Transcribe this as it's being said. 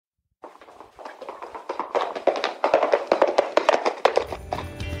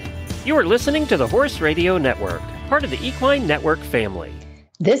You are listening to the Horse Radio Network, part of the Equine Network family.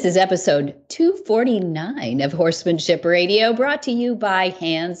 This is episode 249 of Horsemanship Radio, brought to you by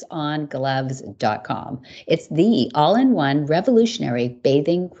HandsOnGloves.com. It's the all-in-one revolutionary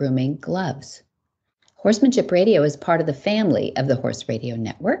bathing grooming gloves. Horsemanship Radio is part of the family of the Horse Radio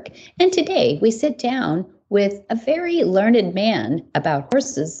Network, and today we sit down with a very learned man about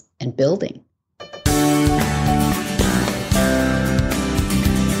horses and building.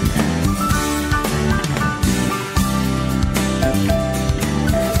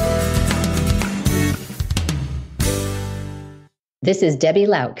 This is Debbie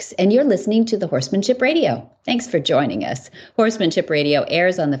Laux, and you're listening to the Horsemanship Radio. Thanks for joining us. Horsemanship Radio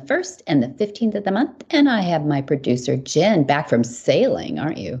airs on the 1st and the 15th of the month, and I have my producer, Jen, back from sailing,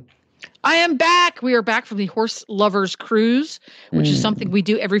 aren't you? I am back. We are back from the Horse Lovers Cruise, which is something we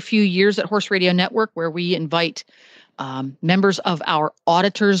do every few years at Horse Radio Network, where we invite members of our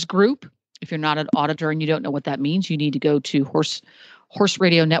auditors group. If you're not an auditor and you don't know what that means, you need to go to Horse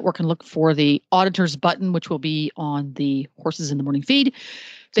Radio Network and look for the auditors button, which will be on the Horses in the Morning feed.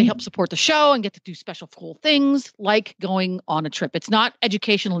 They help support the show and get to do special cool things like going on a trip. It's not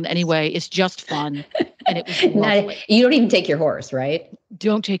educational in any way. It's just fun. And it was lovely. You don't even take your horse, right?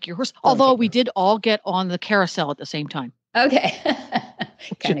 Don't take your horse. Although we did all get on the carousel at the same time. Okay.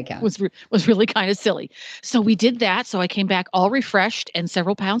 Kind of counts. Was really kind of silly. So we did that. So I came back all refreshed and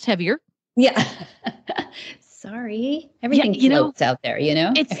several pounds heavier. Yeah. Sorry. Everything floats out there, you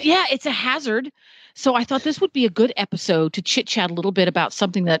know? It's a hazard. So I thought this would be a good episode to chit chat a little bit about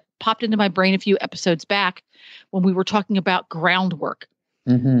something that popped into my brain a few episodes back when we were talking about groundwork.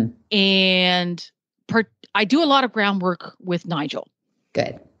 Mm-hmm. And I do a lot of groundwork with Nigel.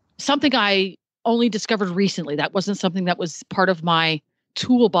 Good. Something I only discovered recently. That wasn't something that was part of my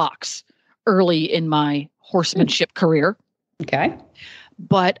toolbox early in my horsemanship career. Okay.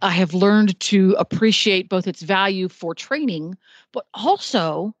 But I have learned to appreciate both its value for training, but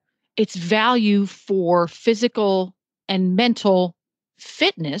also its value for physical and mental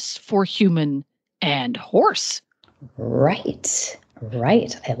fitness for human and horse. Right.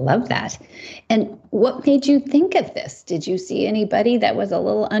 I love that. And what made you think of this? Did you see anybody that was a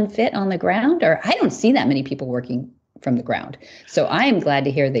little unfit on the ground? Or I don't see that many people working from the ground. So I am glad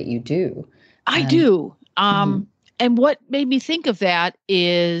to hear that you do. I do. And what made me think of that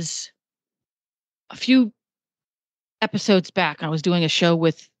is a few episodes back, I was doing a show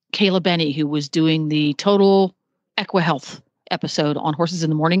with Kayla Benny, who was doing the Total EquiHealth episode on Horses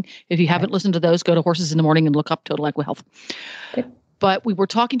in the Morning. If you haven't listened to those, go to Horses in the Morning and look up Total EquiHealth. Okay. But we were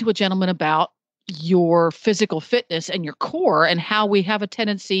talking to a gentleman about your physical fitness and your core and how we have a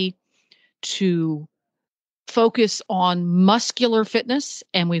tendency to focus on muscular fitness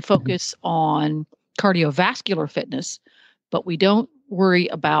and we focus on cardiovascular fitness, but we don't worry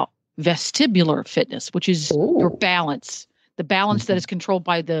about vestibular fitness, which is your balance, the balance that is controlled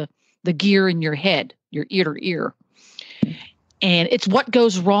by the gear in your head, your ear to ear. And it's what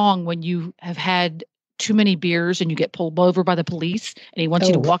goes wrong when you have had too many beers and you get pulled over by the police and he wants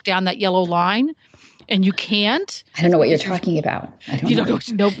you to walk down that yellow line and you can't. I don't know what you're talking about. I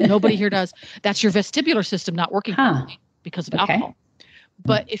don't know. Nobody here does. That's your vestibular system not working properly because of alcohol.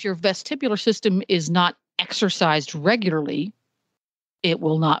 But if your vestibular system is not exercised regularly, it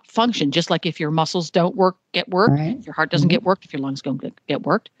will not function. Just like if your muscles don't get worked, if your heart doesn't get worked, if your lungs don't get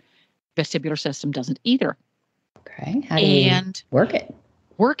worked, vestibular system doesn't either. Okay. How do you work it?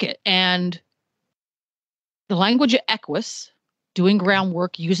 Work it. And the language of Equus, doing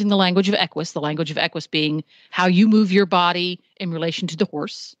groundwork using the language of Equus, the language of Equus being how you move your body in relation to the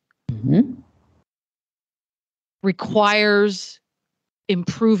horse, requires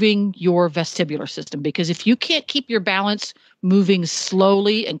improving your vestibular system, because if you can't keep your balance moving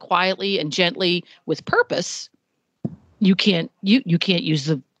slowly and quietly and gently with purpose, you can't use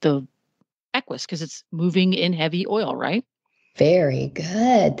the Equus because it's moving in heavy oil, right? Very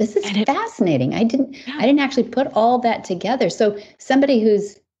good. This is fascinating. I didn't actually put all that together. So somebody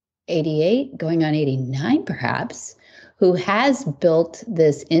who's 88, going on 89 perhaps, who has built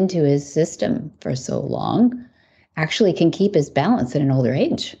this into his system for so long, actually can keep his balance at an older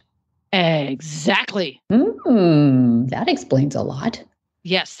age. Exactly. That explains a lot.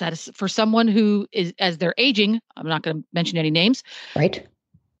 Yes, that is for someone who is, as they're aging, I'm not going to mention any names. Right.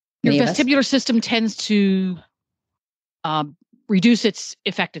 Your vestibular system tends to reduce its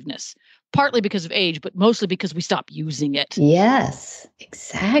effectiveness, partly because of age, but mostly because we stop using it. Yes,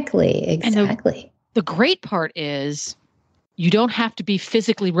 exactly. And the great part is you don't have to be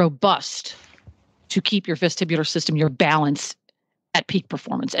physically robust to keep your vestibular system, your balance at peak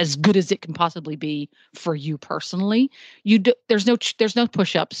performance, as good as it can possibly be for you personally. There's no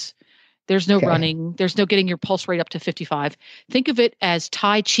push-ups. There's no running. There's no getting your pulse rate up to 55. Think of it as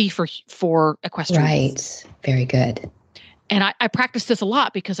Tai Chi for equestrian. Right. Very good. And I practice this a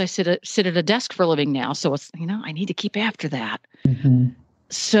lot because I sit at a desk for a living now. So it's, I need to keep after that. Mm-hmm.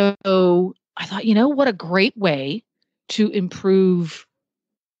 So I thought, what a great way to improve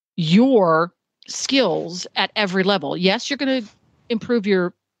your skills at every level. Yes, you're going to improve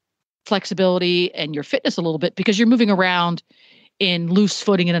your flexibility and your fitness a little bit because you're moving around in loose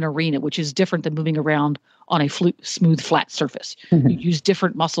footing in an arena, which is different than moving around on a smooth, flat surface. Mm-hmm. You use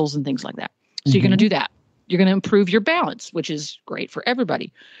different muscles and things like that. So you're going to do that. You're going to improve your balance, which is great for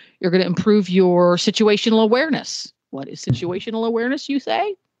everybody. You're going to improve your situational awareness. What is situational awareness, you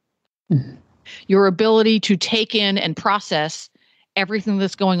say? Mm-hmm. Your ability to take in and process everything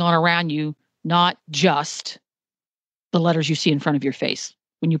that's going on around you, not just the letters you see in front of your face.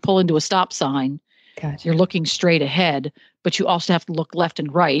 When you pull into a stop sign, gotcha. You're looking straight ahead, but you also have to look left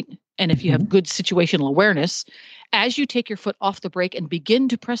and right. And if you have good situational awareness, as you take your foot off the brake and begin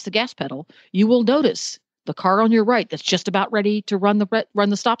to press the gas pedal, you will notice the car on your right that's just about ready to run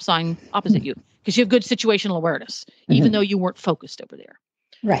the stop sign opposite you, because you have good situational awareness, even though you weren't focused over there.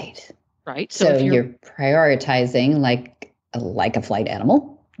 Right. Right. So if you're prioritizing like a flight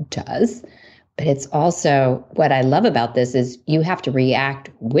animal does. But it's also, what I love about this is you have to react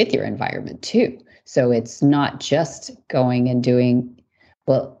with your environment too. So it's not just going and doing,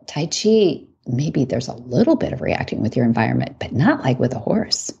 well, Tai Chi, maybe there's a little bit of reacting with your environment, but not like with a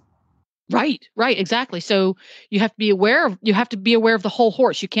horse. Right, exactly. So you have to be aware of the whole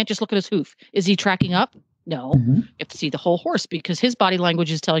horse. You can't just look at his hoof. Is he tracking up? No. You have to see the whole horse because his body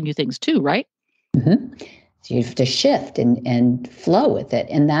language is telling you things too, right? Mm-hmm. So you have to shift and flow with it.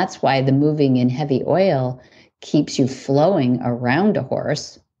 And that's why the moving in heavy oil keeps you flowing around a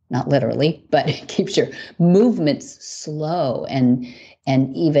horse, not literally, but it keeps your movements slow and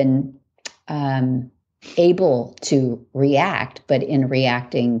even able to react, but in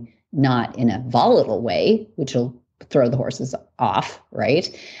reacting not in a volatile way, which will throw the horses off, right?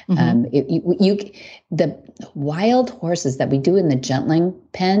 The wild horses that we do in the gentling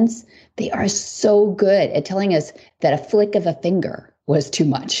pens, they are so good at telling us that a flick of a finger was too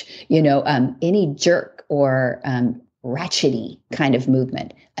much. Any jerk or ratchety kind of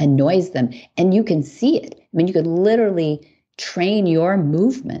movement annoys them, and you can see it. I mean, you could literally train your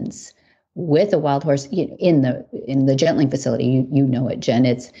movements with a wild horse, in the gentling facility. You know it, Jen.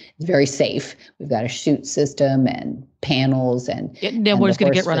 It's very safe. We've got a chute system and panels, and nobody's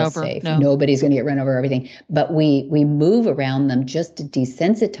going to get run over. No. Nobody's going to get run over. Everything, but we move around them just to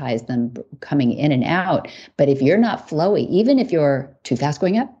desensitize them coming in and out. But if you're not flowy, even if you're too fast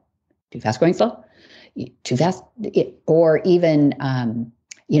going up, too fast going slow, too fast, or even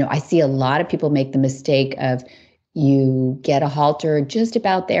I see a lot of people make the mistake of, you get a halter just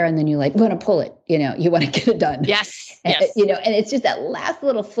about there, and then you want to pull it. You want to get it done. Yes. And it's just that last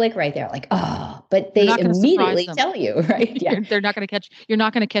little flick right there, but they immediately tell you, right? Yeah. They're not going to catch. You're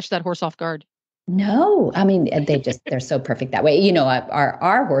not going to catch that horse off guard. No, I mean, they're so perfect that way.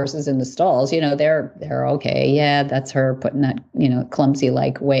 Our horses in the stalls, they're okay. Yeah, that's her putting that, clumsy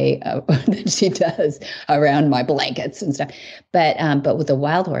way that she does around my blankets and stuff. But with a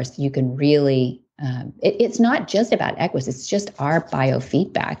wild horse, you can really. It's not just about equus. It's just our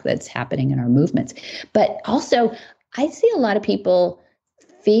biofeedback that's happening in our movements. But also, I see a lot of people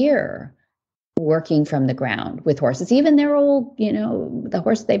fear working from the ground with horses. Even their old, the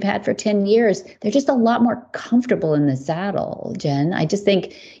horse they've had for 10 years, they're just a lot more comfortable in the saddle, Jen. I just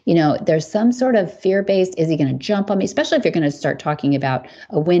think, there's some sort of fear-based, is he going to jump on me? Especially if you're going to start talking about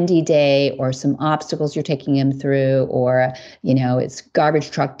a windy day or some obstacles you're taking him through, or, it's garbage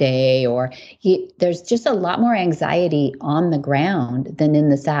truck day, or there's just a lot more anxiety on the ground than in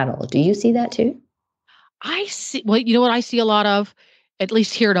the saddle. Do you see that too? I see. Well, you know what I see a lot of, at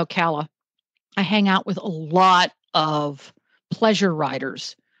least here at Ocala, I hang out with a lot of pleasure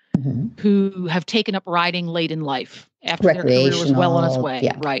riders who have taken up riding late in life after their career was well on its way.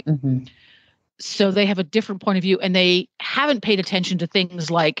 Yeah. Right. So they have a different point of view, and they haven't paid attention to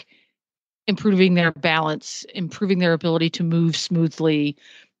things like improving their balance, improving their ability to move smoothly.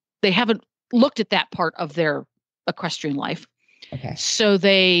 They haven't looked at that part of their equestrian life. Okay. So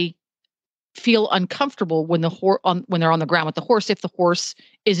they feel uncomfortable when when they're on the ground with the horse, if the horse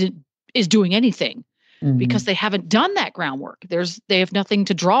is doing anything, because they haven't done that groundwork. They have nothing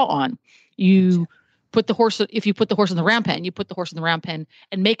to draw on. If you put the horse in the round pen,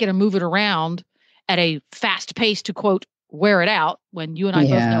 and make it and move it around at a fast pace to, quote, wear it out, when you and I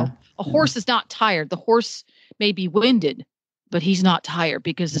both know a horse is not tired. The horse may be winded, but he's not tired,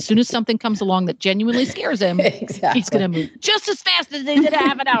 because as soon as something comes along that genuinely scares him, exactly. He's going to move just as fast as they did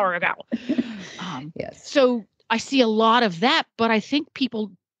half an hour ago. Yes. So I see a lot of that, but I think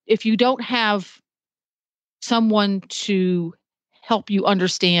people, if you don't have someone to help you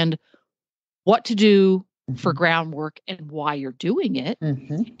understand what to do for groundwork and why you're doing it,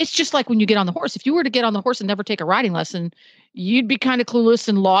 it's just like when you get on the horse. If you were to get on the horse and never take a riding lesson, you'd be kind of clueless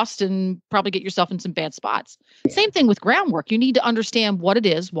and lost and probably get yourself in some bad spots. Same thing with groundwork. You need to understand what it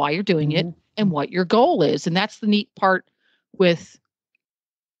is, why you're doing it, and what your goal is. And that's the neat part with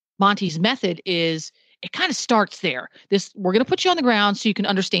Monty's method, is it kind of starts there. We're going to put you on the ground so you can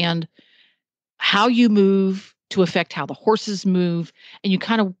understand how you move to affect how the horses move, and you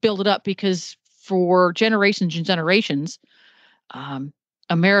kind of build it up, because for generations and generations,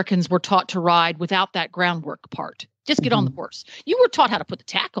 Americans were taught to ride without that groundwork part. Just get on the horse. You were taught how to put the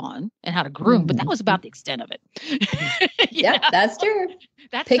tack on and how to groom, but that was about the extent of it. Yeah, that's true.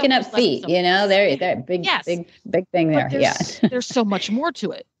 That's picking up feet, they're big, big thing there. There's so much more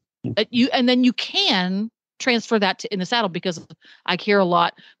to it. And then you can transfer that to in the saddle, because I hear a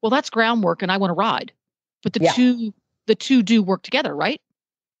lot, well, that's groundwork and I want to ride. But the two do work together, right?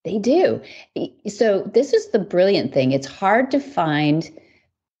 They do. So this is the brilliant thing. It's hard to find,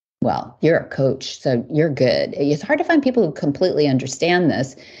 well, you're a coach, so you're good. It's hard to find people who completely understand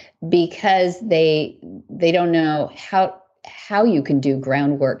this, because they don't know how you can do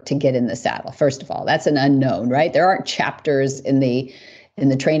groundwork to get in the saddle. First of all, that's an unknown, right? There aren't chapters in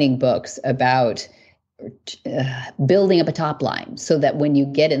the training books about building up a top line so that when you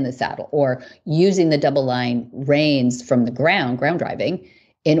get in the saddle, or using the double line reins from the ground driving,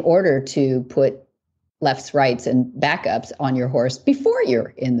 in order to put lefts, rights, and backups on your horse before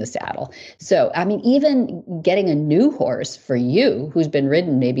you're in the saddle. So, I mean, even getting a new horse for you, who's been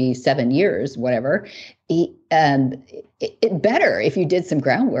ridden maybe 7 years, whatever, it better if you did some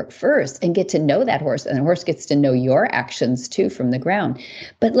groundwork first and get to know that horse, and the horse gets to know your actions too from the ground.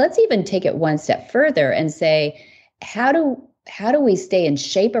 But let's even take it one step further and say, how do we stay in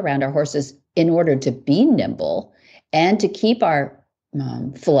shape around our horses in order to be nimble and to keep our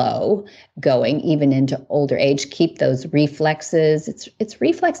flow going even into older age, keep those reflexes. It's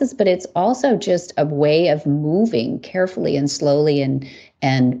reflexes, but it's also just a way of moving carefully and slowly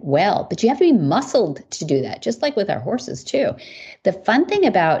and well. But you have to be muscled to do that, just like with our horses too. The fun thing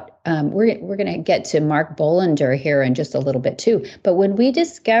about we're going to get to Mark Bolender here in just a little bit too. But when we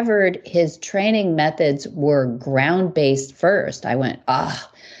discovered his training methods were ground-based first, I went,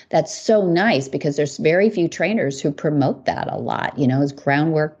 that's so nice, because there's very few trainers who promote that a lot, as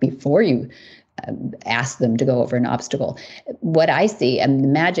groundwork before you ask them to go over an obstacle. What I see, and the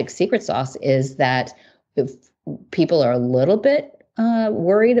magic secret sauce, is that if people are a little bit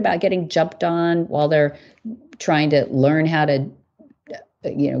worried about getting jumped on while they're trying to learn how to,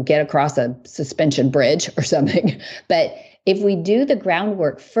 get across a suspension bridge or something. But if we do the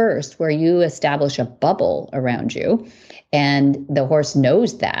groundwork first, where you establish a bubble around you, and the horse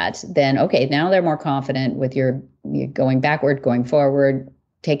knows that, then, okay, now they're more confident with your going backward, going forward,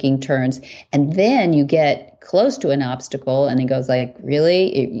 taking turns. And then you get close to an obstacle and it goes like,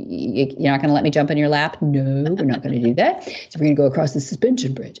 really? You're not going to let me jump in your lap? No, we're not going to do that. So we're going to go across the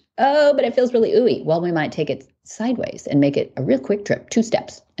suspension bridge. Oh, but it feels really ooey. Well, we might take it sideways and make it a real quick trip, 2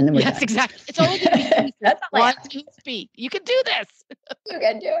 steps. And then we're done. Exactly. It's only going to be that's 1, 2 speed. You can do this. You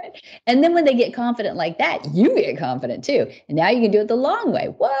can do it. And then when they get confident like that, you get confident too. And now you can do it the long way.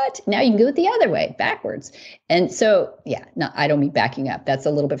 What? Now you can do it the other way, backwards. And so, no, I don't mean backing up. That's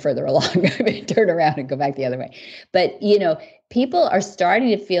a little bit further along. I mean, turn around and go back the other way. But, people are starting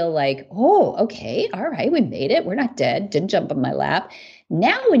to feel like, oh, okay, all right, we made it. We're not dead. Didn't jump on my lap.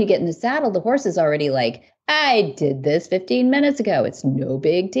 Now, when you get in the saddle, the horse is already like, I did this 15 minutes ago. It's no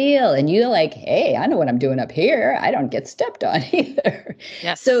big deal. And you're like, hey, I know what I'm doing up here. I don't get stepped on either.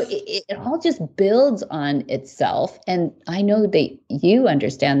 Yes. So it all just builds on itself. And I know that you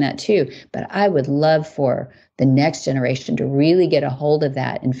understand that too. But I would love for the next generation to really get a hold of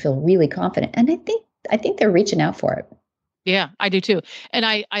that and feel really confident. And I think they're reaching out for it. Yeah, I do too. And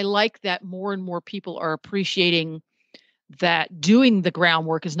I like that more and more people are appreciating that doing the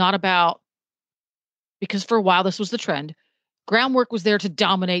groundwork is not about, because for a while this was the trend, groundwork was there to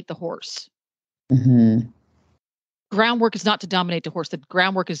dominate the horse. Mm-hmm. Groundwork is not to dominate the horse. The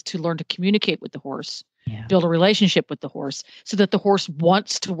groundwork is to learn to communicate with the horse, build a relationship with the horse, so that the horse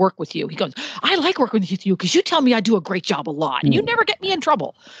wants to work with you. He goes, I like working with you because you tell me I do a great job a lot and you never get me in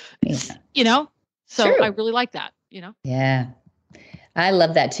trouble. So true. I really like that. Yeah. I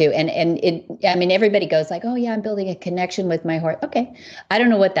love that too. And I mean, everybody goes like, oh yeah, I'm building a connection with my horse. Okay. I don't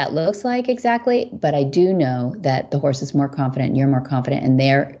know what that looks like exactly, but I do know that the horse is more confident, you're more confident, and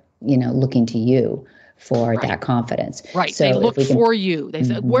they're, looking to you for that confidence. Right. So they look if we can, for you. They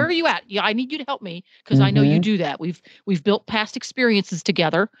say, where are you at? Yeah, I need you to help me because I know you do that. We've built past experiences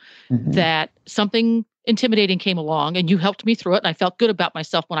together that something intimidating came along and you helped me through it. And I felt good about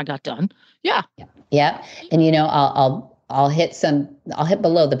myself when I got done. Yeah. Yeah. And I'll hit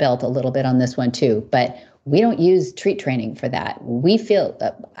below the belt a little bit on this one too, but we don't use treat training for that. We feel,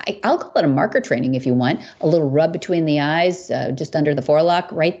 I'll call it a marker training if you want, a little rub between the eyes, just under the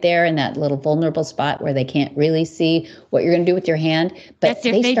forelock, right there in that little vulnerable spot where they can't really see what you're going to do with your hand. But that's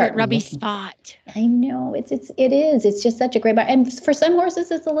their favorite rubby spot. I know it is. It's just such a great, and for some horses,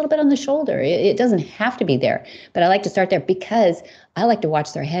 it's a little bit on the shoulder. It doesn't have to be there, but I like to start there because I like to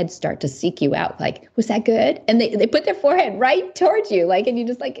watch their heads start to seek you out. Like, was that good? And they put their forehead right towards you, like, and you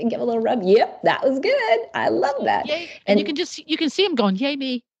just like give a little rub. Yep, that was good. I love that. Yay. And you can see them going, yay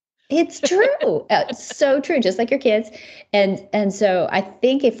me. It's true. So true. Just like your kids. And so I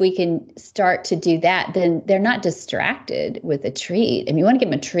think if we can start to do that, then they're not distracted with a treat. And you want to give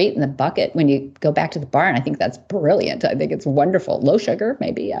them a treat in the bucket when you go back to the barn. I think that's brilliant. I think it's wonderful. Low sugar,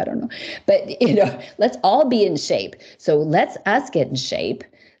 maybe. I don't know. But, let's all be in shape. So let's us get in shape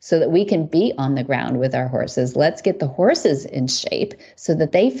so that we can be on the ground with our horses. Let's get the horses in shape so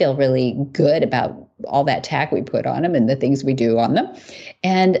that they feel really good about all that tack we put on them and the things we do on them.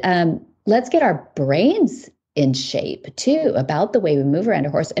 And let's get our brains in shape too, about the way we move around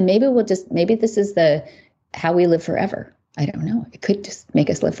a horse. And maybe this is how we live forever. I don't know. It could just make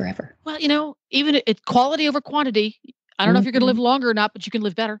us live forever. Well, even it's quality over quantity. I don't know if you're going to live longer or not, but you can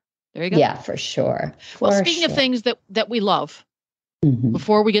live better. There you go. Yeah, for sure. Speaking of things that we love,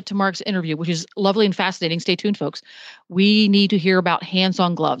 before we get to Mark's interview, which is lovely and fascinating, stay tuned, folks, we need to hear about Hands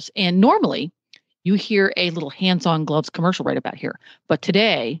On Gloves. And normally you hear a little Hands On Gloves commercial right about here. But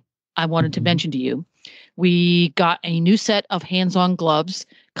today I wanted to mention to you, we got a new set of Hands On Gloves,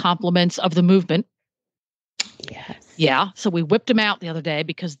 compliments of the movement. Yes. Yeah. So we whipped them out the other day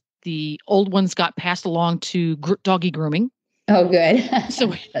because the old ones got passed along to doggy grooming. Oh, good.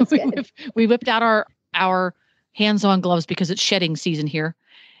 So we whipped out our Hands On Gloves because it's shedding season here.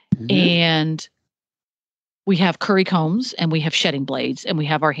 And we have curry combs and we have shedding blades and we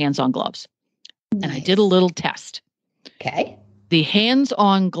have our Hands On Gloves. Nice. And I did a little test. Okay. The Hands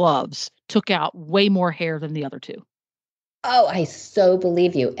On Gloves took out way more hair than the other two. Oh, I so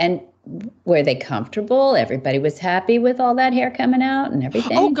believe you. And were they comfortable? Everybody was happy with all that hair coming out and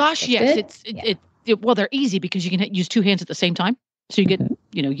everything? Oh gosh, yes. Well, they're easy because you can use two hands at the same time. So you get,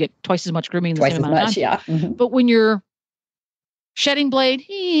 you get twice as much grooming in the same amount of time. Yeah. But when you're shedding blade,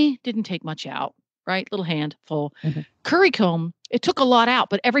 didn't take much out, right? Little handful. Curry comb, it took a lot out,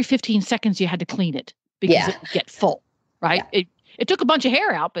 but every 15 seconds you had to clean it because it would get full, right? Yeah. It took a bunch of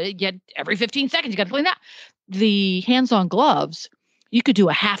hair out, but yet every 15 seconds you got to clean that. The Hands On Gloves, you could do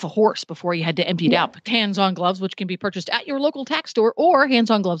a half a horse before you had to empty it out. But Hands On Gloves, which can be purchased at your local tack store or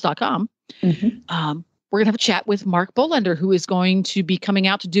handsongloves.com. We're going to have a chat with Mark Bolender, who is going to be coming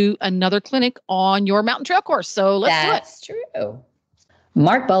out to do another clinic on your mountain trail course. So let's do it. That's true.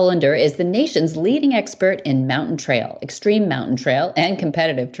 Mark Bolender is the nation's leading expert in mountain trail, extreme mountain trail, and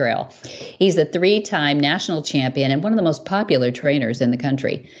competitive trail. He's a 3-time national champion and one of the most popular trainers in the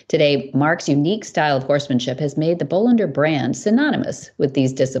country. Today, Mark's unique style of horsemanship has made the Bolender brand synonymous with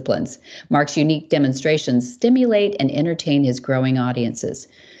these disciplines. Mark's unique demonstrations stimulate and entertain his growing audiences.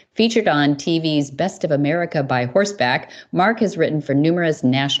 Featured on TV's Best of America by Horseback, Mark has written for numerous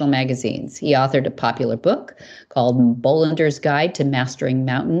national magazines. He authored a popular book called Bolender's Guide to Mastering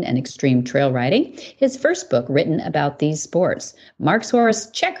Mountain and Extreme Trail Riding, his first book written about these sports. Mark's horse,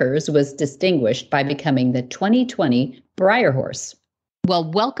 Checkers, was distinguished by becoming the 2020 Breyer Horse.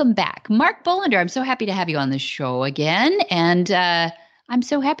 Well, welcome back, Mark Bolender. I'm so happy to have you on the show again, and I'm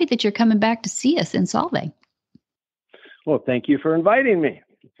so happy that you're coming back to see us in Solvay. Well, thank you for inviting me.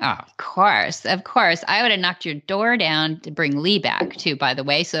 Oh, of course. I would have knocked your door down to bring Lee back too, by the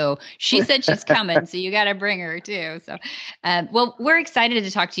way. So she said she's coming, so you got to bring her too. So, well, we're excited to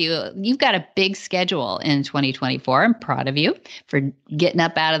talk to you. You've got a big schedule in 2024. I'm proud of you for getting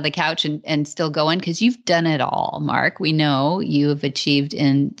up out of the couch and still going because you've done it all, Mark. We know you've achieved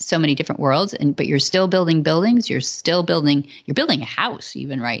in so many different worlds, but you're still building buildings. You're building a house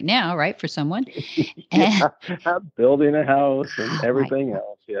even right now, right? For someone. I'm building a house and everything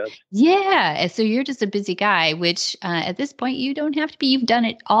else. yes. Yeah. And so you're just a busy guy, which at this point you don't have to be. You've done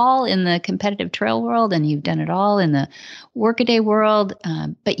it all in the competitive trail world and you've done it all in the workaday world.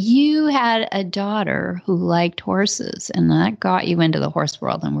 But you had a daughter who liked horses and that got you into the horse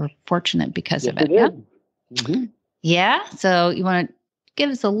world. And we're fortunate because Yes, of it. it Yeah. did. Mm-hmm. Yeah. So you want to give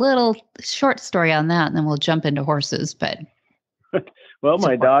us a little short story on that and then we'll jump into horses. But Well,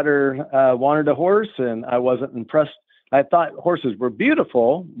 my daughter wanted a horse and I wasn't impressed. I thought horses were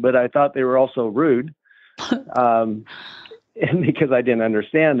beautiful, but I thought they were also rude. And because I didn't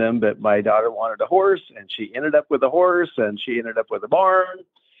understand them, but my daughter wanted a horse and she ended up with a horse and she ended up with a barn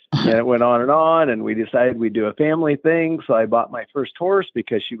and it went on and we decided we'd do a family thing. So I bought my first horse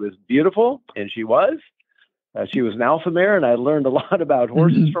because she was beautiful and she was an alpha mare and I learned a lot about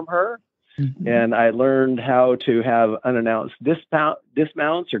horses from her. And I learned how to have unannounced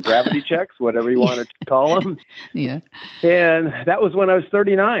dismounts or gravity checks, whatever you want to call them. Yeah. And that was when I was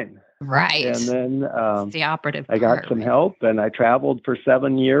 39. Right. And then it's the operative I got part, some right? help and I traveled for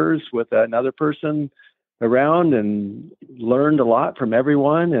 7 years with another person around and learned a lot from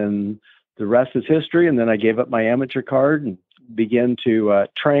everyone. And the rest is history. And then I gave up my amateur card and began to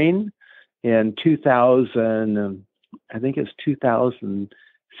train in 2000. I think it's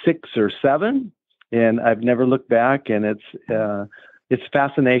 2006 or 7. And I've never looked back. And it's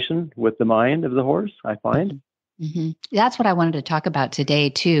fascination with the mind of the horse, I find. Mm-hmm. That's what I wanted to talk about today,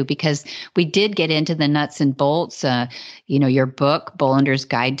 too, because we did get into the nuts and bolts. Your book, Bolender's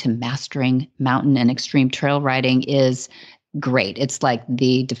Guide to Mastering Mountain and Extreme Trail Riding, is great. It's like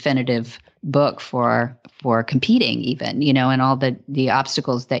the definitive book for competing even, and all the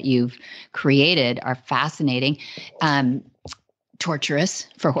obstacles that you've created are fascinating. Torturous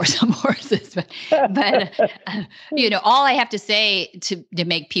for some horses, but all I have to say to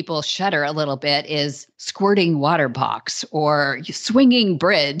make people shudder a little bit is squirting water box or swinging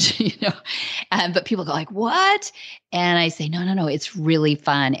bridge, but people go like, what? And I say, no, it's really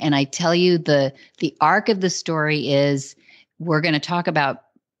fun. And I tell you the arc of the story is we're going to talk about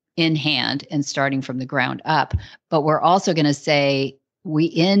in hand and starting from the ground up, but we're also going to say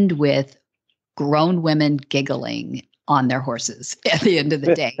we end with grown women giggling on their horses at the end of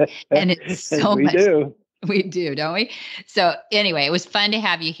the day. And it's so we much. Do. We do, don't we? So anyway, it was fun to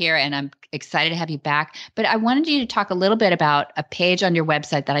have you here and I'm excited to have you back. But I wanted you to talk a little bit about a page on your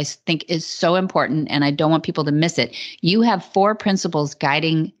website that I think is so important and I don't want people to miss it. You have 4 principles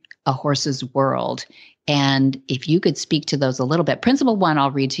guiding a horse's world. And if you could speak to those a little bit. Principle 1,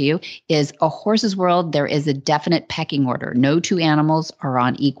 I'll read to you, is a horse's world, there is a definite pecking order. No 2 animals are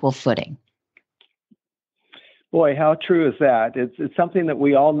on equal footing. Boy, how true is that? It's something that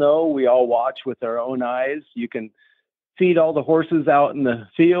we all know, we all watch with our own eyes. You can feed all the horses out in the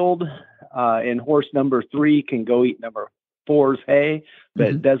field, and horse number 3 can go eat number 4's hay,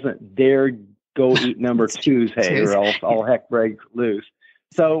 but doesn't dare go eat number 2's hay or else all heck breaks loose.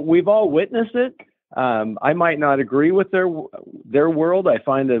 So we've all witnessed it. I might not agree with their world. I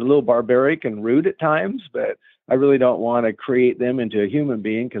find it a little barbaric and rude at times, but I really don't want to create them into a human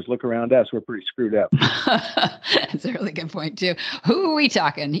being because look around us, we're pretty screwed up. That's a really good point too. Who are we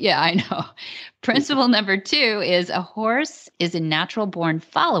talking? Yeah, I know. Principle number 2 is a horse is a natural born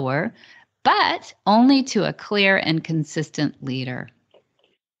follower, but only to a clear and consistent leader.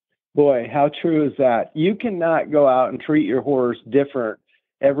 Boy, how true is that? You cannot go out and treat your horse different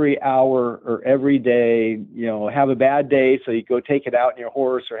every hour or every day, have a bad day, so you go take it out in your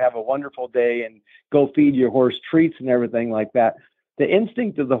horse, or have a wonderful day and go feed your horse treats and everything like that. The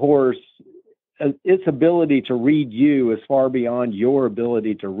instinct of the horse, its ability to read you is far beyond your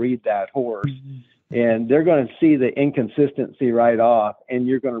ability to read that horse. And they're going to see the inconsistency right off, and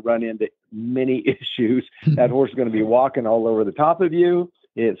you're going to run into many issues. That horse is going to be walking all over the top of you.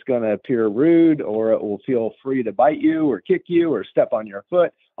 It's going to appear rude, or it will feel free to bite you or kick you or step on your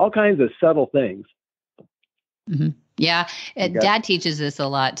foot, all kinds of subtle things. Mm-hmm. Yeah. Dad teaches this a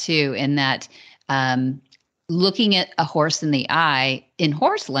lot too, in that looking at a horse in the eye in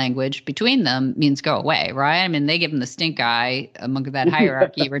horse language between them means go away, right? I mean, they give them the stink eye among that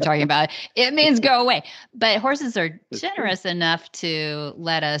hierarchy we're talking about. It means go away. But horses are generous enough to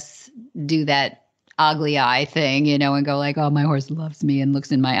let us do that ugly eye thing, and go like, oh, my horse loves me and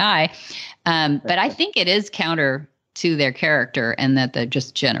looks in my eye. But I think it is counter to their character and that they're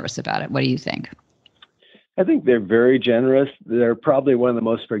just generous about it. What do you think? I think they're very generous. They're probably one of the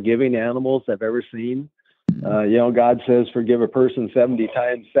most forgiving animals I've ever seen. God says forgive a person 70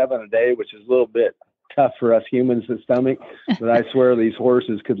 times 7 a day, which is a little bit tough for us humans to stomach. But I swear these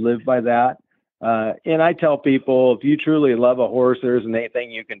horses could live by that. And I tell people, if you truly love a horse, there isn't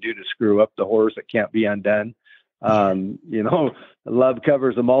anything you can do to screw up the horse. It can't be undone. Love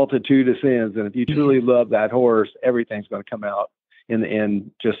covers a multitude of sins. And if you truly love that horse, everything's going to come out in the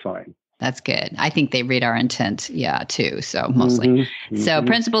end just fine. That's good. I think they read our intent, too. So mostly. Mm-hmm. So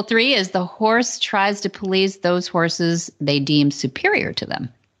principle 3 is the horse tries to please those horses they deem superior to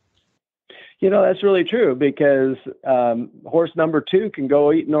them. That's really true, because horse number 2 can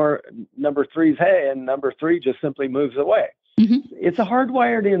go eat number 3's hay, and number 3 just simply moves away. Mm-hmm. It's a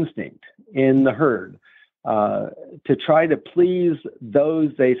hardwired instinct in the herd to try to please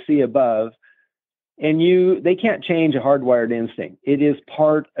those they see above. And they can't change a hardwired instinct. It is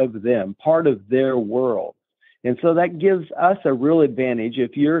part of them, part of their world. And so that gives us a real advantage.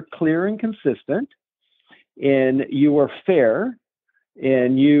 If you're clear and consistent, and you are fair,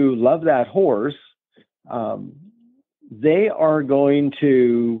 and you love that horse, they're going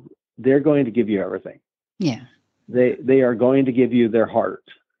to give you everything. Yeah. They are going to give you their heart,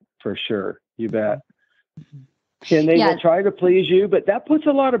 for sure. You bet. Mm-hmm. And they will try to please you, but that puts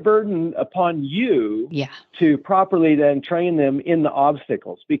a lot of burden upon you to properly then train them in the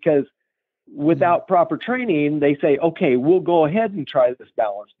obstacles, because without proper training, they say, okay, we'll go ahead and try this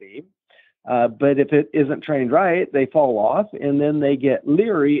balance beam. But if it isn't trained right, they fall off, and then they get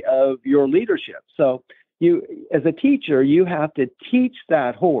leery of your leadership. So you, as a teacher, you have to teach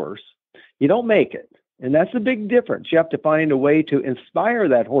that horse. You don't make it. And that's a big difference. You have to find a way to inspire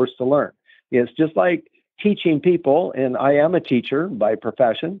that horse to learn. It's just like teaching people, and I am a teacher by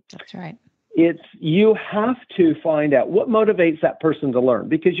profession. That's right. You have to find out what motivates that person to learn,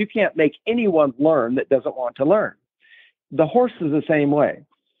 because you can't make anyone learn that doesn't want to learn. The horse is the same way.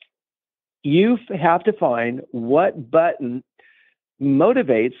 You have to find what button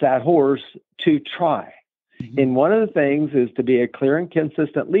motivates that horse to try. Mm-hmm. And one of the things is to be a clear and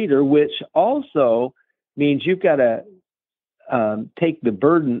consistent leader, which also means you've got to take the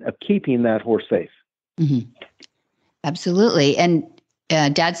burden of keeping that horse safe. Mm-hmm. Absolutely. And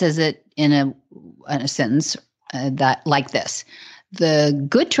Dad says it in a sentence that like this: the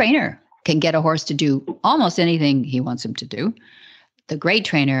good trainer can get a horse to do almost anything he wants him to do. The great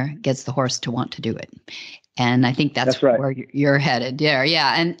trainer gets the horse to want to do it. And I think that's right. Where you're headed there.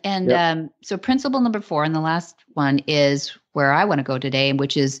 Yeah. And so principle number 4, and the last one, is where I want to go today,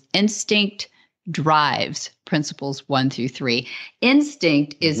 which is instinct drives principles 1 through 3.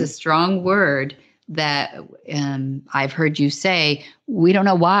 Instinct is a strong word that I've heard you say, we don't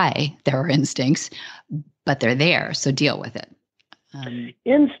know why there are instincts, but they're there. So deal with it.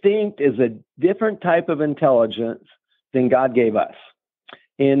 Instinct is a different type of intelligence than God gave us.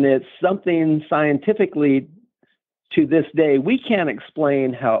 And it's something scientifically, to this day, we can't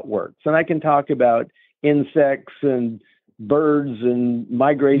explain how it works. And I can talk about insects and birds and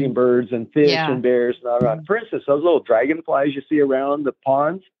migrating birds and fish and bears and all around. For instance, those little dragonflies you see around the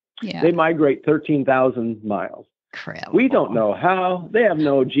ponds, they migrate 13,000 miles. Incredible. We don't know how. They have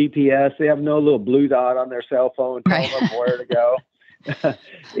no GPS. They have no little blue dot on their cell phone telling them where to go.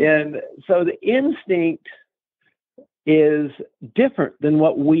 And so the instinct is different than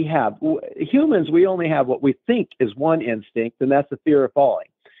what we have. Humans, we only have what we think is one instinct, and that's the fear of falling.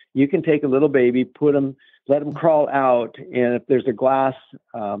 You can take a little baby, let them crawl out, and if there's a glass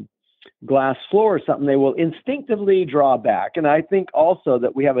floor or something, they will instinctively draw back. And I think also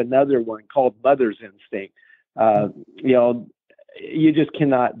that we have another one called mother's instinct. You just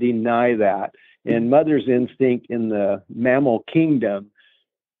cannot deny that. And mother's instinct in the mammal kingdom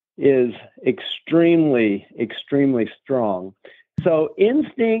is extremely, extremely strong. So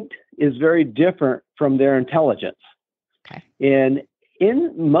instinct is very different from their intelligence. Okay. And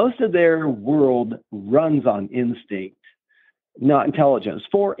in most of their world runs on instinct, not intelligence.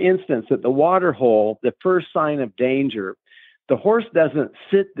 For instance, at the water hole, the first sign of danger, the horse doesn't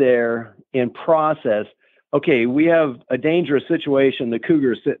sit there and process, okay, we have a dangerous situation, the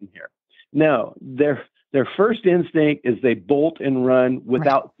cougar is sitting here. No, their first instinct is they bolt and run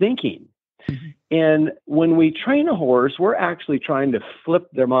without thinking. Mm-hmm. And when we train a horse, we're actually trying to flip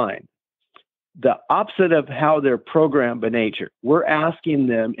their mind. The opposite of how they're programmed by nature. We're asking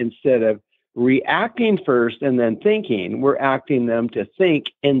them, instead of reacting first and then thinking, we're asking them to think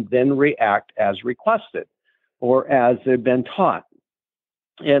and then react as requested or as they've been taught.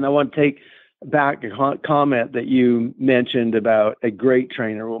 And I want to take back a comment that you mentioned about a great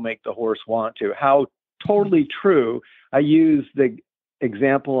trainer will make the horse want to. How totally true. I use the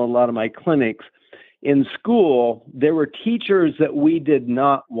example in a lot of my clinics. In school, there were teachers that we did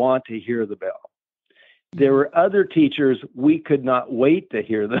not want to hear the bell. There were other teachers we could not wait to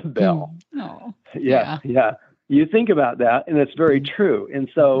hear the bell. Oh, yeah. You think about that, and it's very true. And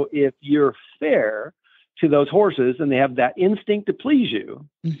so if you're fair to those horses and they have that instinct to please you,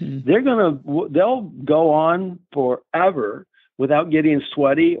 Mm-hmm. they'll go on forever without getting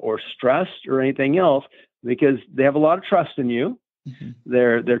sweaty or stressed or anything else because they have a lot of trust in you. Mm-hmm.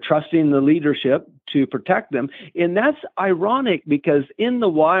 They're trusting the leadership to protect them. And that's ironic because in the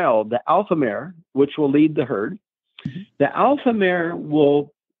wild, the alpha mare, which will lead the herd, Mm-hmm. the alpha mare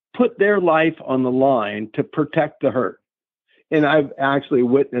will put their life on the line to protect the herd. And I've actually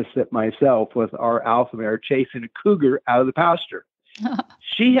witnessed it myself with our alpha mare chasing a cougar out of the pasture.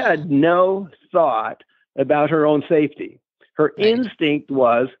 She had no thought about her own safety. Her Right. instinct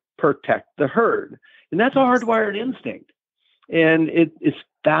was protect the herd. And that's a hardwired instinct. And it's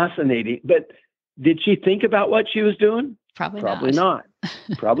fascinating. But did she think about what she was doing? Probably not.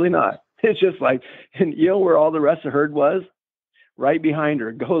 Probably not. It's just like, and you know where all the rest of the herd was? Right behind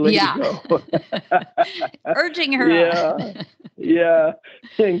her. Go, lady, go. Urging her on. Yeah.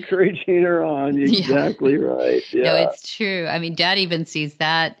 Encouraging her on. Exactly right. Yeah. No, it's true. I mean, Dad even sees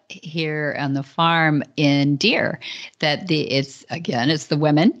that here on the farm in deer, that it's the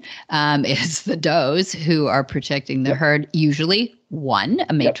women, it's the does who are protecting the herd, usually one,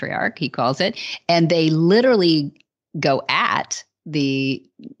 a matriarch, he calls it, and they literally go at the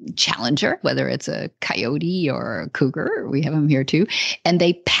challenger, whether it's a coyote or a cougar, we have them here too, and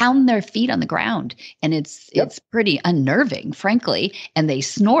they pound their feet on the ground, and it's pretty unnerving, frankly, and they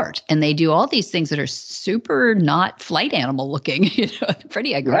snort and they do all these things that are super not flight animal looking,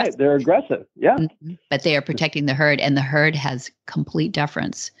 pretty aggressive. Right, they're aggressive, yeah. Mm-hmm. But they are protecting the herd, and the herd has complete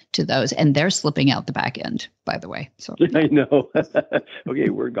deference to those, and they're slipping out the back end, by the way. So I know. Okay,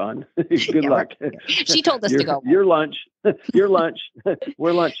 we're gone. Good luck. She told us to go. Your lunch. We're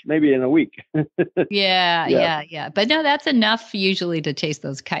lunch maybe in a week. Yeah. But no, that's enough usually to chase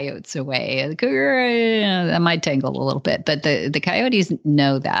those coyotes away. The cougar, that might tangle a little bit, but the coyotes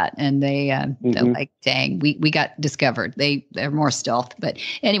know that, and they're like, dang, we got discovered. They're more stealth. But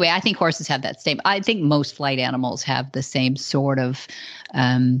anyway, I think horses have that same. I think most flight animals have the same sort of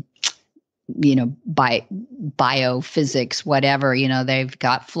biophysics, whatever, they've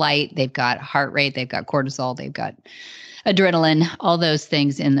got flight, they've got heart rate, they've got cortisol, they've got adrenaline, all those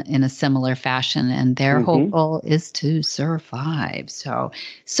things in a similar fashion. And their whole goal is to survive. So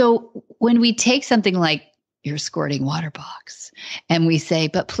when we take something like your squirting water box and we say,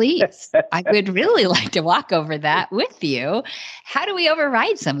 but please, I would really like to walk over that with you. How do we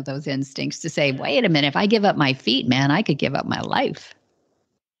override some of those instincts to say, wait a minute, if I give up my feet, man, I could give up my life?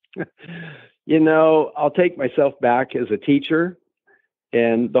 I'll take myself back as a teacher,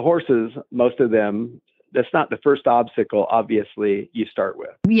 and the horses, most of them, that's not the first obstacle, obviously, you start with.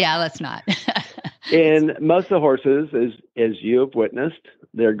 Yeah, that's not. And most of the horses, as you have witnessed,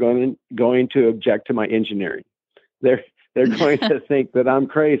 they're going to object to my engineering. They're going to think that I'm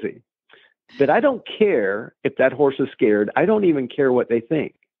crazy. But I don't care if that horse is scared. I don't even care what they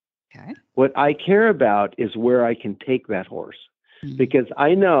think. Okay. What I care about is where I can take that horse. Because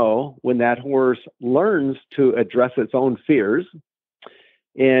I know when that horse learns to address its own fears,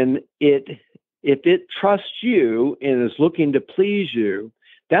 and if it trusts you and is looking to please you,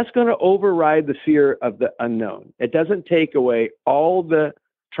 that's going to override the fear of the unknown. It doesn't take away all the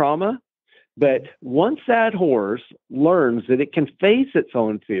trauma, but once that horse learns that it can face its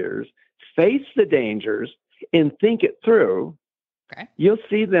own fears, face the dangers, and think it through, you'll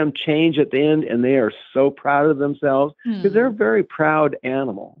see them change at the end, and they are so proud of themselves because they're a very proud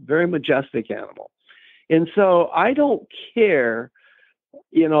animal, very majestic animal. And so I don't care,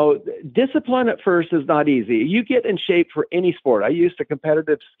 discipline at first is not easy. You get in shape for any sport. I used to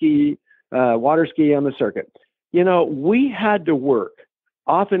competitive ski, water ski on the circuit. We had to work.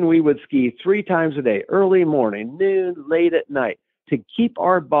 Often we would ski 3 times a day, early morning, noon, late at night, to keep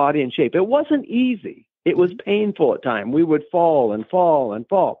our body in shape. It wasn't easy. It was painful at times. We would fall and fall and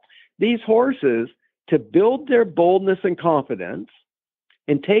fall. These horses, to build their boldness and confidence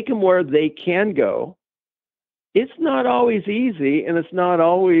and take them where they can go, it's not always easy, and it's not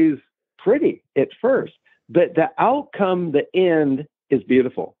always pretty at first. But the outcome, the end, is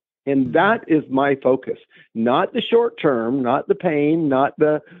beautiful. And that is my focus. Not the short term, not the pain, not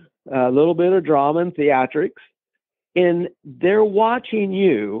the little bit of drama and theatrics. And they're watching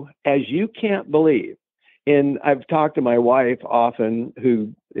you as you can't believe. And I've talked to my wife often,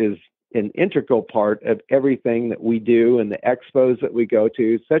 who is an integral part of everything that we do and the expos that we go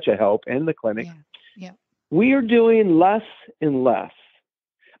to, such a help, and the clinic. Yeah. We are doing less and less.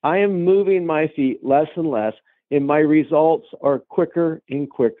 I am moving my feet less and less, and my results are quicker and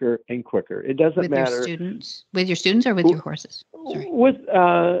quicker and quicker. It doesn't matter. With your students or with your horses? Sorry. With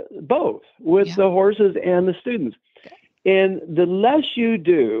both, with the horses and the students. Okay. And the less you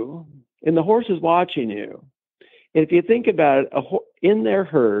do, and the horse is watching you. And if you think about it, in their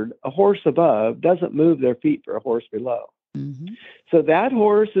herd, a horse above doesn't move their feet for a horse below. Mm-hmm. So that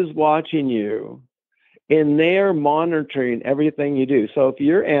horse is watching you, and they're monitoring everything you do. So if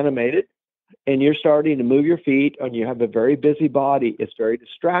you're animated and you're starting to move your feet and you have a very busy body, it's very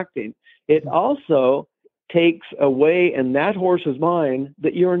distracting. It also takes away in that horse's mind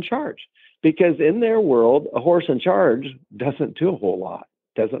that you're in charge. Because in their world, a horse in charge doesn't do a whole lot,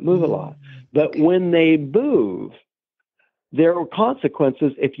 doesn't move a lot. But when they move, there are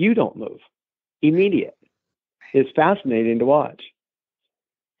consequences if you don't move. Immediate. It's fascinating to watch.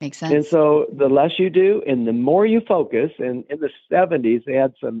 Makes sense. And so the less you do and the more you focus, and in the 70s, they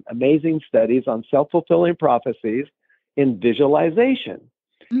had some amazing studies on self-fulfilling prophecies in visualization.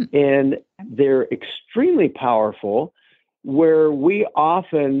 And they're extremely powerful, where we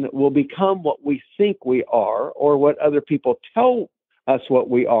often will become what we think we are or what other people tell us what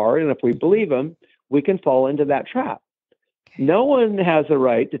we are. And if we believe them, we can fall into that trap. No one has a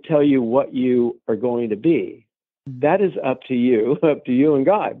right to tell you what you are going to be. That is up to you and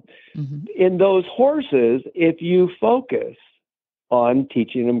God. In those horses, if you focus on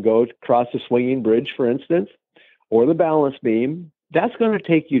teaching them go across the swinging bridge, for instance, or the balance beam, that's going to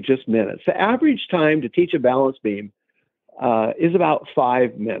take you just minutes. The average time to teach a balance beam is about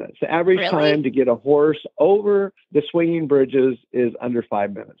 5 minutes. The average time to get a horse over the swinging bridges is under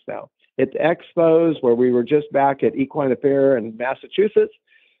 5 minutes now. At the expos, where we were just back at Equine Fair in Massachusetts,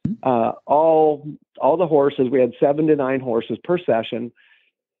 all the horses, we had 7 to 9 horses per session.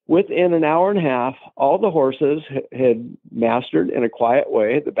 Within an hour and a half, all the horses had mastered in a quiet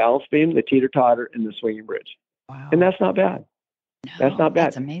way the balance beam, the teeter-totter, and the swinging bridge. Wow. And that's not bad. That's not bad.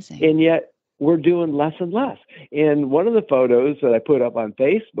 That's amazing. And yet we're doing less and less. And one of the photos that I put up on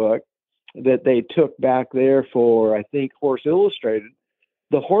Facebook that they took back there for, I think, Horse Illustrated,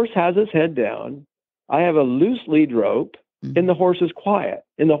 the horse has his head down. I have a loose lead rope, and the horse is quiet.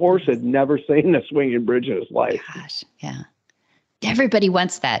 And the horse had never seen a swinging bridge in his life. Gosh, yeah. Everybody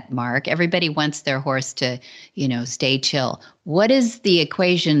wants that, Mark. Everybody wants their horse to, stay chill. What is the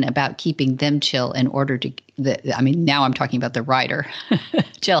equation about keeping them chill in order to, now I'm talking about the rider,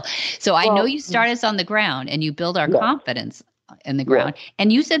 chill. So I know you start us on the ground and you build our confidence in the ground. Yeah.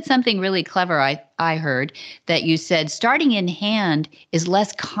 And you said something really clever. I heard that you said starting in hand is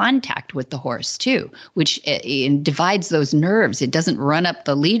less contact with the horse too, which it divides those nerves. It doesn't run up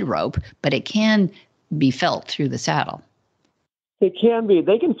the lead rope, but it can be felt through the saddle. It can be.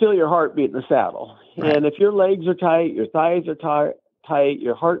 They can feel your heartbeat in the saddle. Right. And if your legs are tight, your thighs are tight,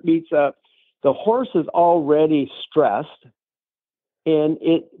 your heart beats up, the horse is already stressed, and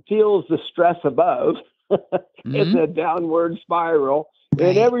it feels the stress above. It's a downward spiral,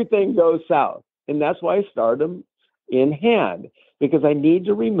 and everything goes south. And that's why I start them in hand, because I need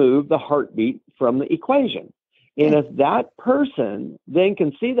to remove the heartbeat from the equation. And if that person then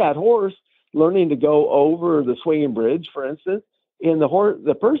can see that horse learning to go over the swinging bridge, for instance, and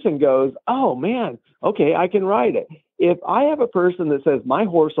the person goes, oh man, okay, I can ride it. If I have a person that says my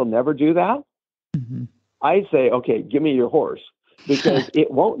horse will never do that, I say, okay, give me your horse, because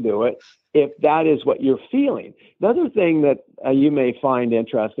it won't do it if that is what you're feeling. Another thing that you may find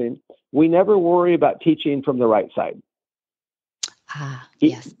interesting, we never worry about teaching from the right side.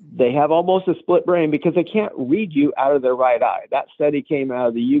 Yes. They have almost a split brain because they can't read you out of their right eye. That study came out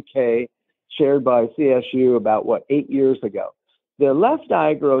of the UK, shared by CSU about 8 years ago. The left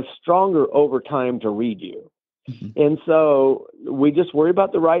eye grows stronger over time to read you. And so we just worry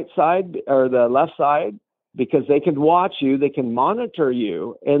about the right side or the left side, because they can watch you, they can monitor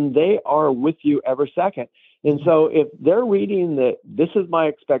you, and they are with you every second. And so if they're reading that this is my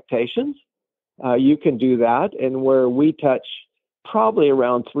expectations, you can do that. And where we touch probably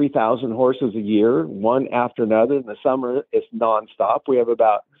around 3,000 horses a year, one after another. In the summer, it's nonstop. We have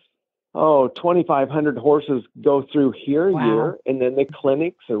about 2,500 horses go through here a year, and then the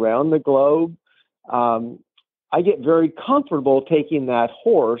clinics around the globe. I get very comfortable taking that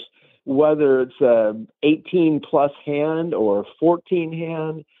horse, whether it's a 18 plus hand or 14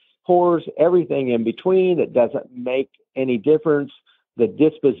 hand horse, everything in between. It doesn't make any difference. The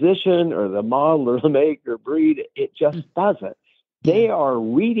disposition or the model or the make or breed, it just doesn't. They are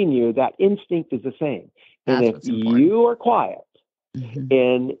reading you. That instinct is the same. And if you are quiet,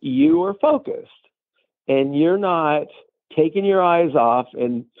 and you are focused, and you're not taking your eyes off,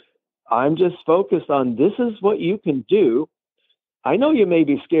 and I'm just focused on this is what you can do. I know you may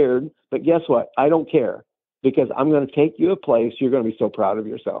be scared, but guess what? I don't care, because I'm going to take you a place you're going to be so proud of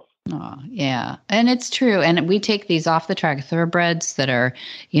yourself. Oh, yeah. And it's true. And we take these off the track thoroughbreds that are,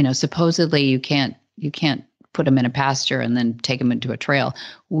 supposedly you can't put them in a pasture and then take them into a trail.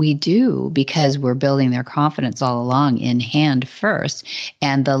 We do, because we're building their confidence all along in hand first.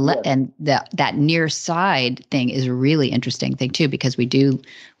 And that near side thing is a really interesting thing too, because we do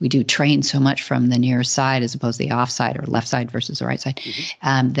train so much from the near side as opposed to the off side or left side versus the right side,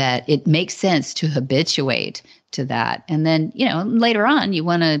 that it makes sense to habituate to that. And then, later on, you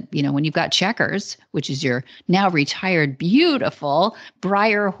want to, when you've got Checkers, which is your now retired, beautiful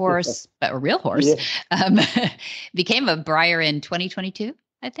Breyer horse, a real horse, became a Breyer in 2022,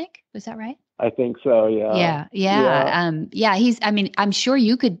 I think. Was that right? I think so. Yeah. Yeah. I'm sure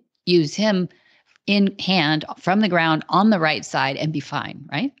you could use him in hand from the ground on the right side and be fine,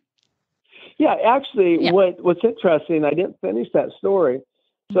 right? Yeah. Actually, what's interesting, I didn't finish that story.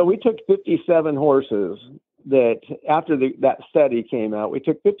 So we took 57 horses that after that study came out, we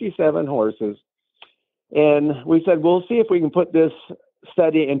took 57 horses and we said, we'll see if we can put this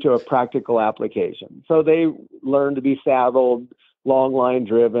study into a practical application. So they learned to be saddled, long line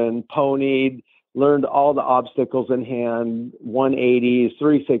driven, ponied, learned all the obstacles in hand, 180s,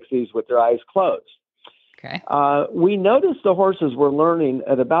 360s with their eyes closed. Okay. We noticed the horses were learning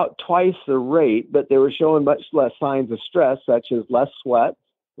at about twice the rate, but they were showing much less signs of stress, such as less sweat,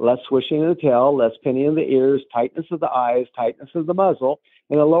 less swishing of the tail, less pinning of the ears, tightness of the eyes, tightness of the muzzle,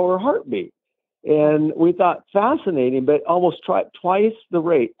 and a lower heartbeat. And we thought fascinating, but almost twice the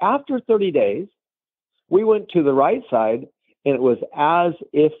rate. After 30 days, we went to the right side, and it was as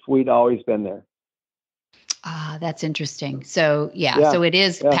if we'd always been there. Ah, that's interesting. So, so it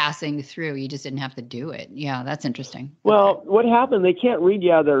is passing through. You just didn't have to do it. Yeah, that's interesting. Well, what happened, they can't read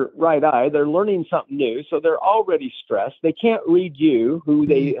you out of their right eye. They're learning something new, so they're already stressed. They can't read you, who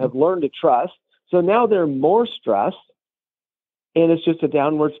they have learned to trust. So now they're more stressed, and it's just a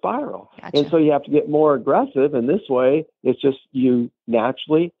downward spiral. Gotcha. And so you have to get more aggressive, and this way, it's just you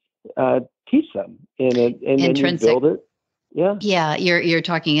naturally teach them, and then you build it. Yeah. You're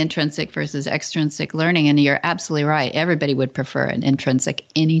talking intrinsic versus extrinsic learning, and you're absolutely right. Everybody would prefer an intrinsic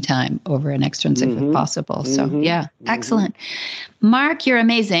anytime over an extrinsic if possible. So excellent. Mark, you're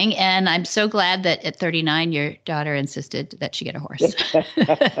amazing. And I'm so glad that at 39, your daughter insisted that she get a horse.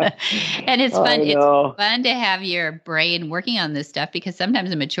 And it's fun. It's fun to have your brain working on this stuff, because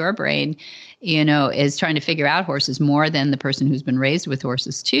sometimes a mature brain, is trying to figure out horses more than the person who's been raised with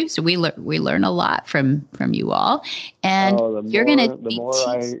horses too. So we learn a lot from you all. And you're going to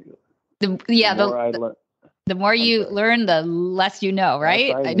the more you learn, the less you know,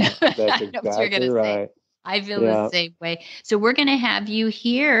 right? I know. That's I know exactly what you're going to say. I feel the same way. So we're going to have you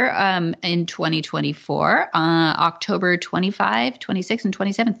here in 2024, October 25, 26, and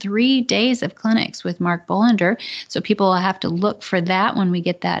 27, 3 days of clinics with Mark Bolender. So people will have to look for that when we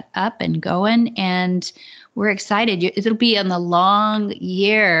get that up and going. And we're excited. It'll be in the long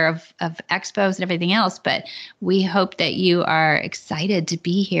year of expos and everything else, but we hope that you are excited to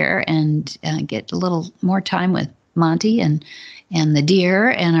be here and get a little more time with Monty and the deer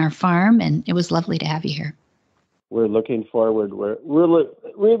and our farm. And it was lovely to have you here. We're looking forward. We're really,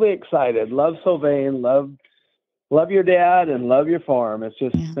 really excited. Love Sylvain, love your dad, and love your farm. It's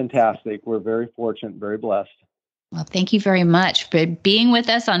just fantastic. We're very fortunate, very blessed. Well, thank you very much for being with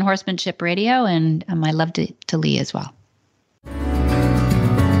us on Horsemanship Radio, and my love to Lee as well.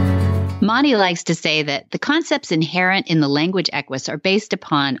 Monty likes to say that the concepts inherent in the language equus are based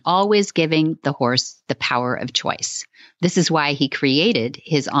upon always giving the horse the power of choice. This is why he created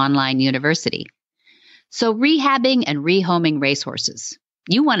his online university. So rehabbing and rehoming racehorses,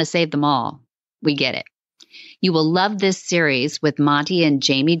 you want to save them all. We get it. You will love this series with Monty and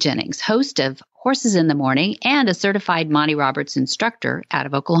Jamie Jennings, host of Horses in the Morning and a certified Monty Roberts instructor out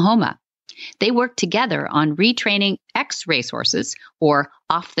of Oklahoma. They work together on retraining ex-racehorses or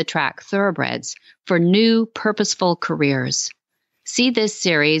off-the-track thoroughbreds for new, purposeful careers. See this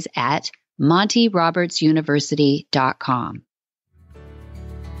series at MontyRobertsUniversity.com.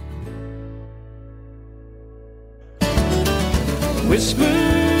 Whisper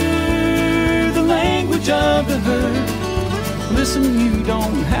the language of the herd. Listen, you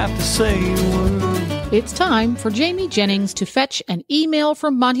don't have to say a word. It's time for Jamie Jennings to fetch an email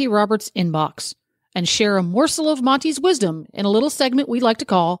from Monty Roberts' inbox and share a morsel of Monty's wisdom in a little segment we like to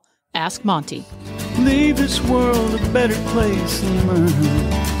call Ask Monty. Leave this world a better place than mine.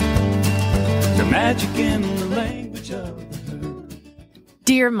 The magic in the language of the herd.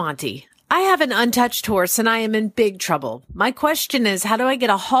 Dear Monty, I have an untouched horse and I am in big trouble. My question is, how do I get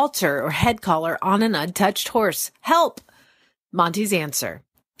a halter or head collar on an untouched horse? Help! Monty's answer.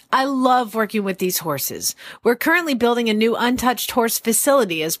 I love working with these horses. We're currently building a new untouched horse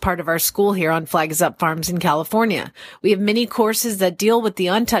facility as part of our school here on Flag Is Up Farms in California. We have many courses that deal with the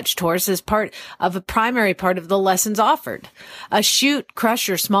untouched horse as part of a primary part of the lessons offered. A chute, crush,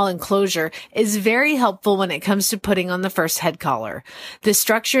 or small enclosure is very helpful when it comes to putting on the first head collar. The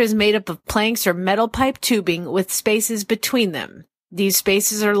structure is made up of planks or metal pipe tubing with spaces between them. These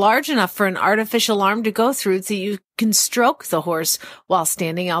spaces are large enough for an artificial arm to go through so you can stroke the horse while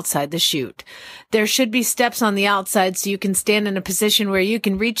standing outside the chute. There should be steps on the outside so you can stand in a position where you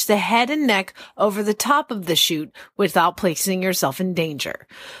can reach the head and neck over the top of the chute without placing yourself in danger.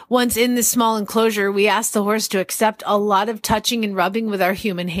 Once in this small enclosure, we ask the horse to accept a lot of touching and rubbing with our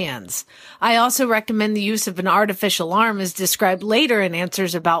human hands. I also recommend the use of an artificial arm as described later in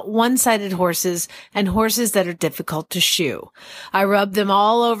answers about one-sided horses and horses that are difficult to shoe. I rub them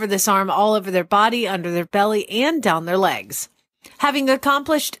all over this arm, all over their body, under their belly, and down their legs. Having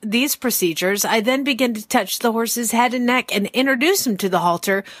accomplished these procedures, I then begin to touch the horse's head and neck and introduce him to the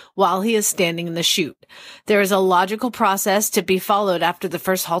halter while he is standing in the chute. There is a logical process to be followed after the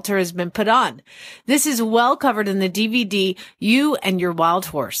first halter has been put on. This is well covered in the DVD, You and Your Wild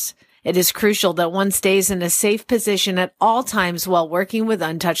Horse. It is crucial that one stays in a safe position at all times while working with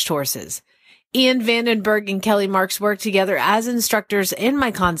untouched horses. Ian Vandenberg and Kelly Marks work together as instructors in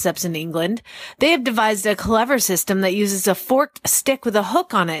My Concepts in England. They have devised a clever system that uses a forked stick with a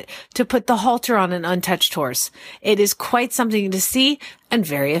hook on it to put the halter on an untouched horse. It is quite something to see and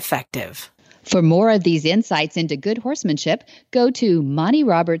very effective. For more of these insights into good horsemanship, go to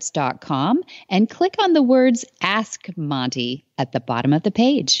MontyRoberts.com and click on the words Ask Monty at the bottom of the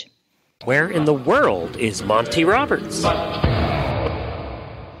page. Where in the world is Monty Roberts?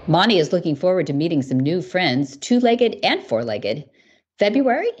 Monty is looking forward to meeting some new friends, two-legged and four-legged.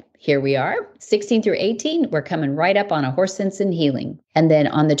 February, here we are, 16 through 18, we're coming right up on a horse sense and healing. And then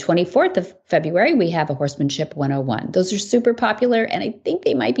on the 24th of February, we have a Horsemanship 101. Those are super popular, and I think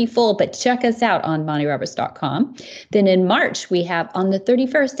they might be full, but check us out on MontyRoberts.com. Then in March, we have on the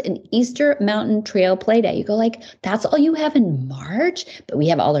 31st, an Easter Mountain Trail Playday. You go like, that's all you have in March? But we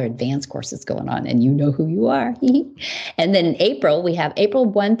have all our advanced courses going on, and you know who you are. And then in April, we have April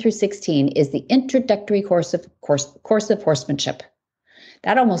 1 through 16 is the introductory course of horsemanship.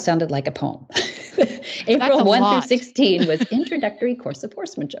 That almost sounded like a poem. April 1 through 16 was introductory course of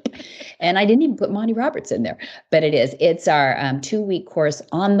horsemanship. And I didn't even put Monty Roberts in there, but it is. It's our 2-week course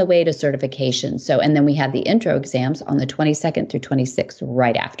on the way to certification. So, and then we have the intro exams on the 22nd through 26th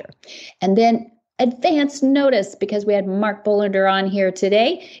right after. And then advance notice, because we had Mark Bolender on here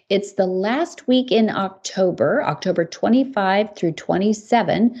today. It's the last week in October 25 through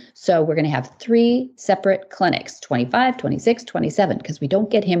 27. So we're going to have 3 separate clinics, 25, 26, 27, because we don't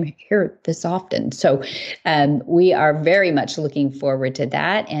get him here this often. So we are very much looking forward to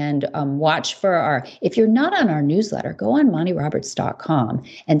that. And watch for if you're not on our newsletter, go on MontyRoberts.com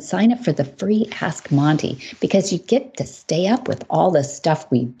and sign up for the free Ask Monty, because you get to stay up with all the stuff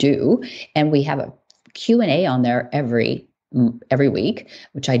we do. And we have a Q&A on there every week,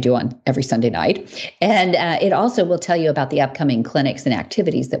 which I do on every Sunday night. And it also will tell you about the upcoming clinics and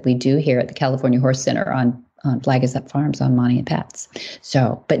activities that we do here at the California Horse Center on Flag Is Up Farms on Monty and Pat's.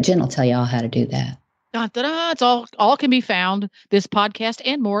 So, but Jen will tell you all how to do that. It's all can be found, this podcast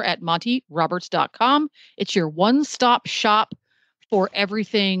and more, at MontyRoberts.com. It's your one-stop shop for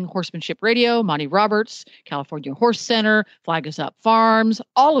everything horsemanship radio, Monty Roberts, California Horse Center, Flag Is Up Farms,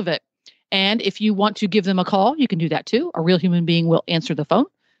 all of it. And if you want to give them a call, you can do that too. A real human being will answer the phone,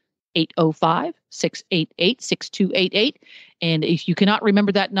 805-688-6288. And if you cannot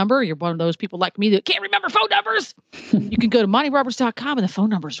remember that number, you're one of those people like me that can't remember phone numbers, you can go to MontyRoberts.com and the phone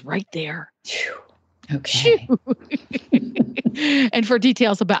number is right there. Okay. And for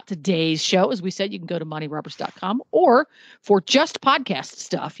details about today's show, as we said, you can go to MontyRoberts.com, or for just podcast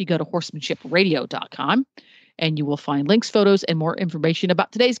stuff, you go to HorsemanshipRadio.com. And you will find links, photos, and more information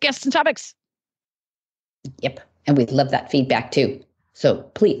about today's guests and topics. Yep. And we'd love that feedback too. So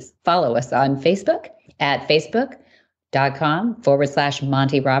please follow us on Facebook at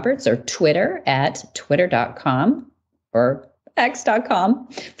Facebook.com/Monty Roberts, or Twitter at Twitter.com or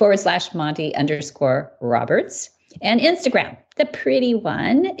X.com/Monty_Roberts. And Instagram, the pretty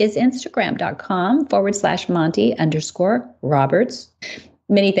one, is Instagram.com/Monty_Roberts.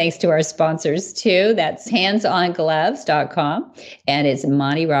 Many thanks to our sponsors, too. That's HandsOnGloves.com, and it's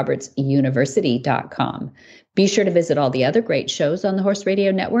MontyRobertsUniversity.com. Be sure to visit all the other great shows on the Horse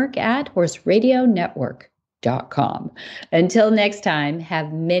Radio Network at HorseRadioNetwork.com. Until next time,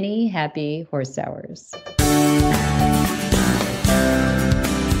 have many happy horse hours.